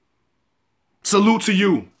man. Salute to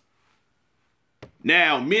you.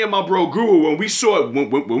 Now, me and my bro Guru, when we saw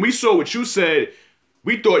when we saw what you said,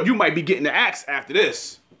 we thought you might be getting the axe after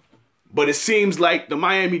this. But it seems like the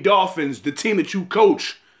Miami Dolphins, the team that you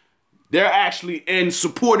coach, they're actually in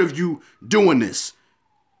support of you doing this.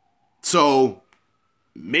 So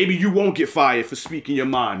maybe you won't get fired for speaking your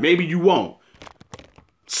mind. Maybe you won't.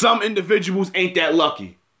 Some individuals ain't that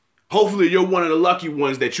lucky. Hopefully you're one of the lucky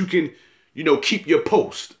ones that you can, keep your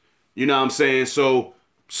post. You know what I'm saying? So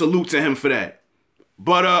salute to him for that.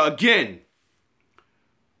 But again,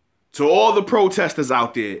 to all the protesters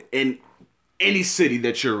out there in any city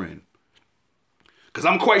that you're in, because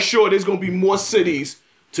I'm quite sure there's going to be more cities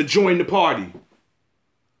to join the party.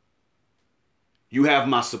 You have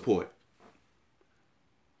my support.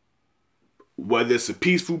 Whether it's a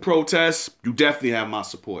peaceful protest, you definitely have my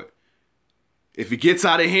support. If it gets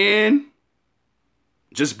out of hand,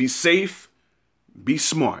 just be safe, be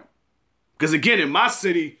smart. Because again, in my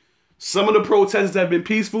city, some of the protests have been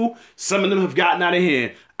peaceful, some of them have gotten out of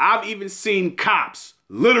hand. I've even seen cops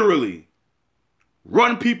literally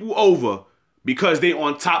run people over because they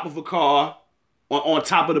on top of a car, or on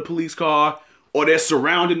top of the police car, or they're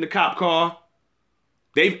surrounding the cop car.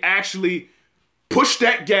 They've actually pushed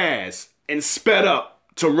that gas and sped up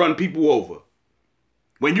to run people over.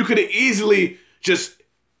 When you could have easily just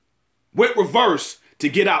went reverse to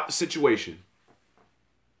get out the situation.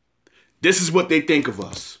 This is what they think of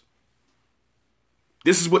us.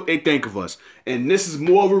 This is what they think of us. And this is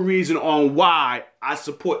more of a reason on why I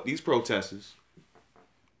support these protesters.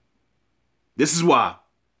 This is why.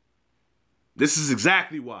 This is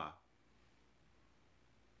exactly why.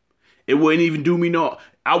 It wouldn't even do me no.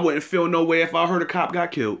 I wouldn't feel no way if I heard a cop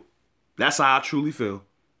got killed. That's how I truly feel.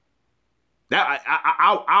 That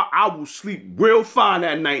I will sleep real fine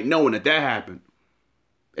that night knowing that happened.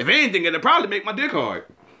 If anything, it'll probably make my dick hard.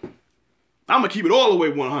 I'm gonna keep it all the way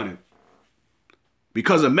 100.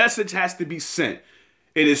 Because a message has to be sent.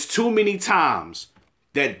 It is too many times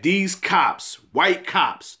that these cops, white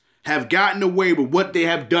cops, have gotten away with what they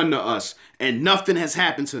have done to us and nothing has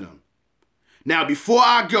happened to them. Now, before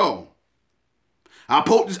I go, I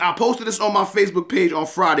posted this on my Facebook page on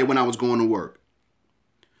Friday when I was going to work.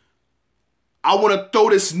 I want to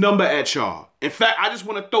throw this number at y'all. In fact, I just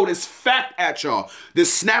want to throw this fact at y'all.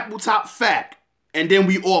 This Snapple Top fact. And then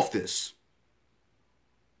we off this.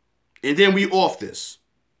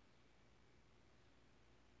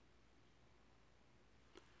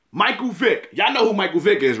 Michael Vick. Y'all know who Michael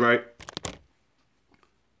Vick is, right?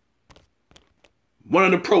 One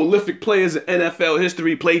of the prolific players in NFL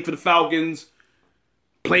history. Played for the Falcons.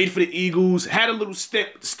 Played for the Eagles. Had a little stint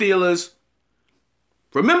with the Steelers.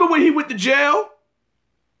 Remember when he went to jail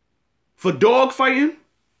for dog fighting?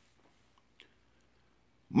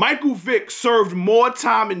 Michael Vick served more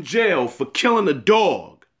time in jail for killing a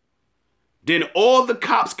dog than all the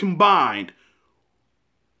cops combined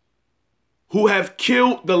who have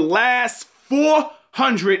killed the last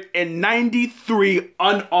 493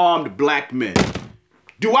 unarmed black men.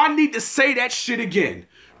 Do I need to say that shit again?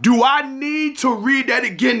 Do I need to read that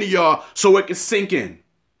again to y'all so it can sink in?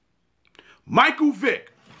 Michael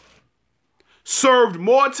Vick served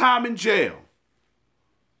more time in jail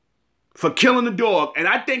for killing a dog, and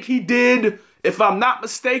I think he did, if I'm not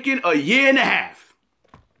mistaken, 1.5 years.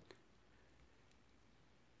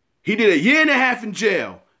 He did 1.5 years in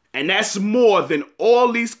jail, and that's more than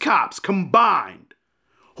all these cops combined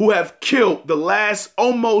who have killed the last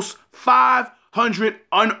almost 500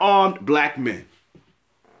 unarmed black men.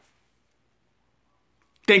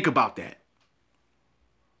 Think about that.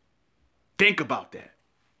 Think about that.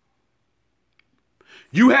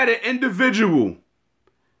 You had an individual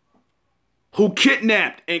who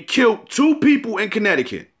kidnapped and killed 2 people in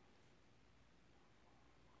Connecticut.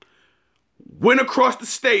 Went across the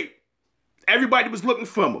state. Everybody was looking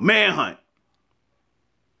for him. Manhunt.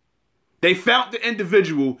 They found the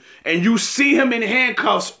individual, and you see him in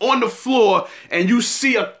handcuffs on the floor, and you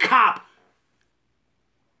see a cop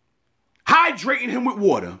hydrating him with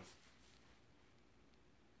water.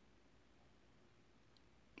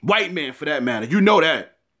 White man, for that matter. You know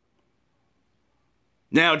that.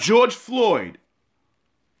 Now, George Floyd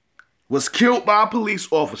was killed by a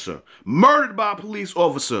police officer, murdered by a police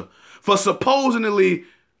officer for supposedly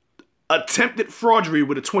attempted fraudery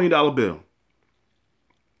with a $20 bill.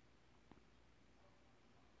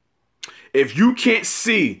 If you can't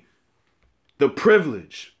see the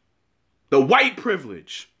privilege, the white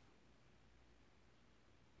privilege,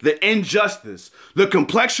 the injustice, the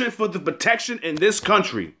complexion for the protection in this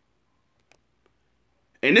country,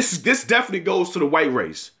 and this definitely goes to the white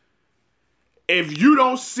race. If you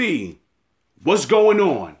don't see what's going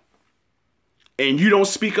on and you don't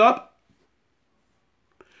speak up,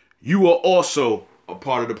 you are also a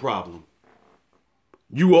part of the problem.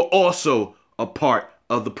 You are also a part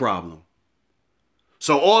of the problem.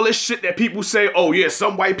 So all this shit that people say, oh yeah,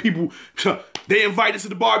 some white people, they invited to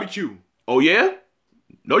the barbecue. Oh yeah?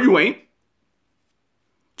 No, you ain't.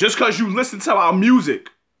 Just because you listen to our music,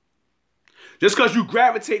 just because you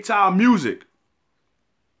gravitate to our music,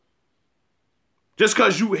 just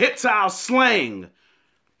because you hip to our slang,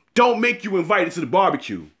 don't make you invited to the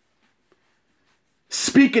barbecue.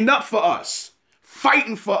 Speaking up for us,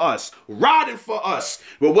 fighting for us, riding for us,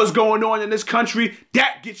 with what's going on in this country,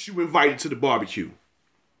 that gets you invited to the barbecue.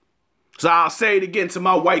 So I'll say it again to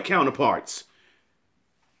my white counterparts.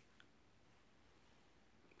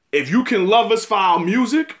 If you can love us for our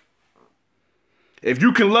music, if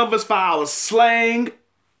you can love us for our slang,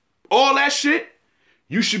 all that shit,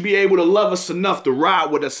 you should be able to love us enough to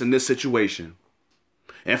ride with us in this situation.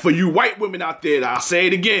 And for you white women out there, I'll say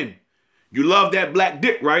it again. You love that black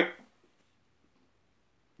dick, right?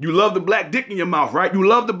 You love the black dick in your mouth, right? You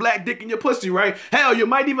love the black dick in your pussy, right? Hell, you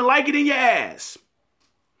might even like it in your ass.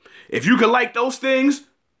 If you can like those things,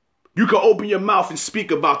 you can open your mouth and speak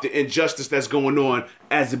about the injustice that's going on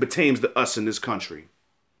as it pertains to us in this country.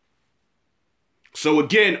 So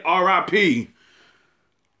again, R.I.P.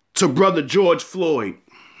 to brother George Floyd.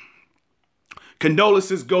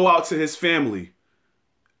 Condolences go out to his family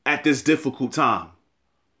at this difficult time.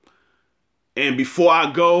 And before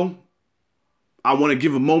I go, I want to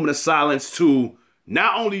give a moment of silence to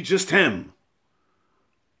not only just him.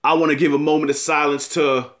 I want to give a moment of silence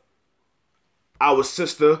to our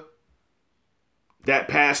sister that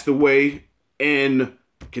passed away in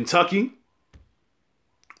Kentucky,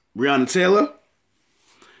 Breonna Taylor.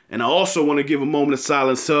 And I also want to give a moment of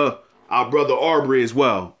silence to our brother Arbery as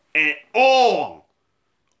well. And all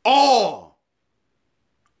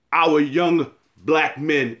our young black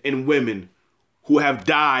men and women who have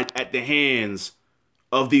died at the hands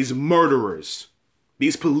of these murderers,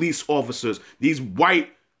 these police officers, these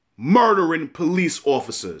white murdering police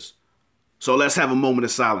officers. So let's have a moment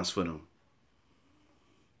of silence for them.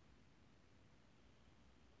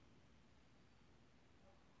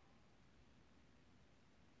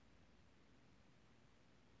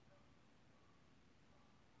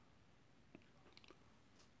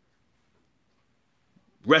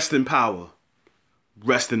 Rest in power.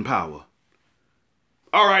 Rest in power.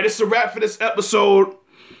 All right, it's a wrap for this episode.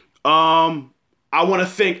 I want to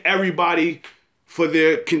thank everybody for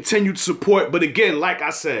their continued support. But again, like I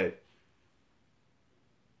said,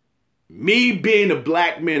 me being a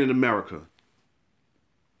black man in America,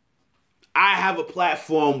 I have a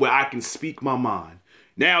platform where I can speak my mind.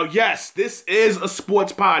 Now, yes, this is a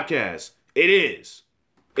sports podcast. It is.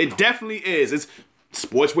 It definitely is. It's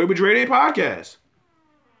Sports Way with Dre Day podcast.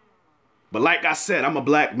 But like I said, I'm a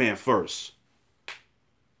black man first.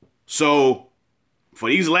 So, for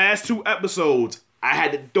these last 2 episodes, I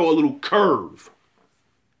had to throw a little curve.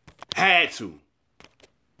 Had to.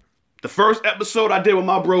 The first episode I did with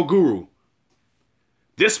my bro Guru.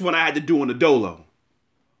 This one I had to do on the Dolo.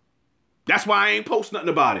 That's why I ain't post nothing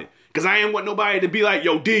about it. Because I ain't want nobody to be like,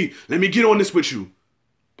 yo, D, let me get on this with you.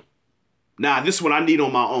 Nah, this one I need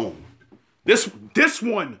on my own. This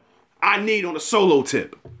one I need on a solo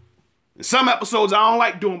tip. In some episodes, I don't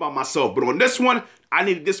like doing by myself. But on this one, I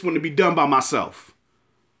needed this one to be done by myself.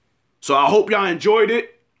 So I hope y'all enjoyed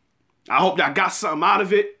it. I hope y'all got something out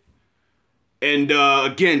of it. And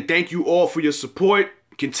again, thank you all for your support.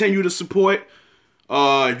 Continue to support.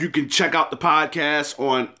 You can check out the podcast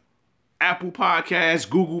on Apple Podcasts,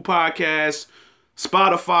 Google Podcasts,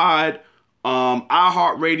 Spotify,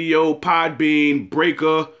 iHeartRadio, Podbean,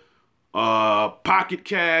 Breaker, Pocket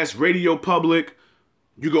Cast, Radio Public.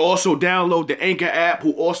 You can also download the Anchor app,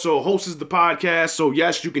 who also hosts the podcast. So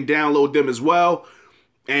yes, you can download them as well.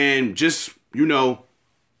 And just,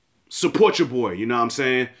 support your boy. You know what I'm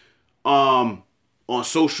saying? On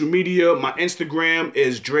social media, my Instagram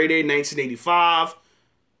is DreDay1985.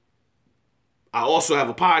 I also have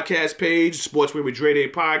a podcast page, Sportsway with Dre Day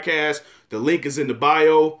Podcast. The link is in the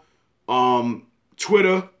bio.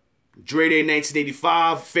 Twitter, Dre Day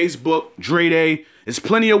 1985. Facebook, Dre Day. There's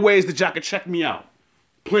plenty of ways that y'all can check me out.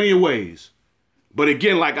 Plenty of ways. But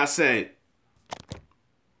again, like I said,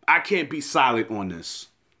 I can't be silent on this.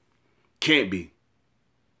 Can't be.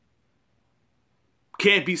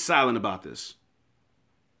 Can't be silent about this.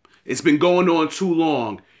 It's been going on too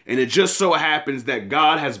long. And it just so happens that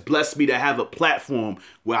God has blessed me to have a platform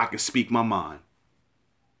where I can speak my mind.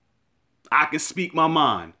 I can speak my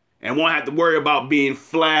mind and won't have to worry about being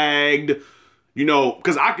flagged,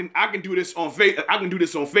 because I can do this on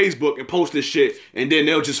Facebook and post this shit, and then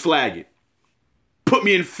they'll just flag it. Put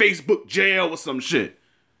me in Facebook jail or some shit.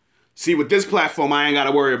 See, with this platform, I ain't got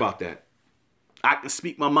to worry about that. I can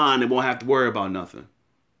speak my mind and won't have to worry about nothing.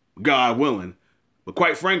 God willing. But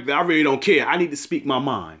quite frankly, I really don't care. I need to speak my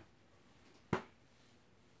mind.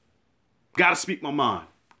 Gotta speak my mind.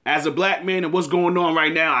 As a black man and what's going on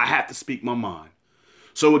right now, I have to speak my mind.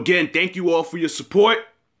 So again, thank you all for your support.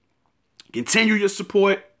 Continue your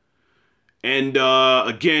support. And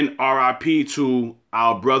again, RIP to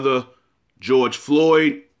our brother George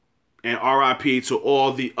Floyd. And RIP to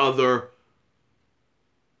all the other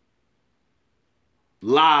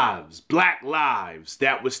lives, black lives,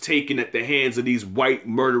 that was taken at the hands of these white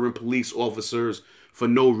murdering police officers for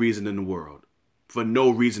no reason in the world. For no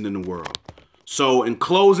reason in the world. So in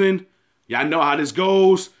closing, y'all know how this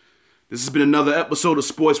goes. This has been another episode of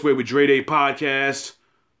Sportswear with Dre Day Podcast.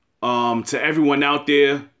 To everyone out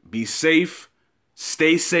there, be safe.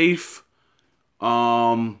 Stay safe.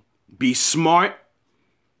 Be smart.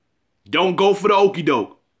 Don't go for the okie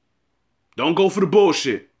doke. Don't go for the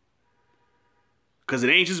bullshit. Because it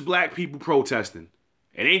ain't just black people protesting.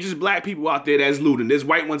 It ain't just black people out there that's looting. There's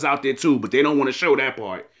white ones out there too, but they don't want to show that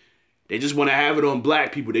part. They just want to have it on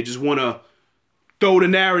black people. They just want to throw the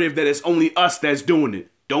narrative that it's only us that's doing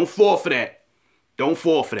it. Don't fall for that. Don't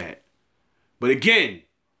fall for that. But again,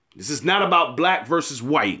 this is not about black versus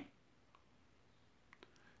white.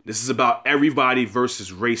 This is about everybody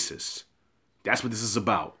versus racist. That's what this is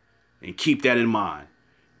about. And keep that in mind.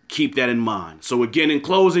 Keep that in mind. So again, in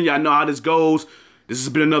closing, y'all know how this goes. This has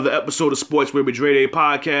been another episode of Sportswear with Dre Day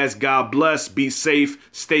Podcast. God bless. Be safe.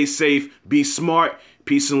 Stay safe. Be smart.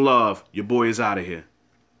 Peace and love. Your boy is out of here.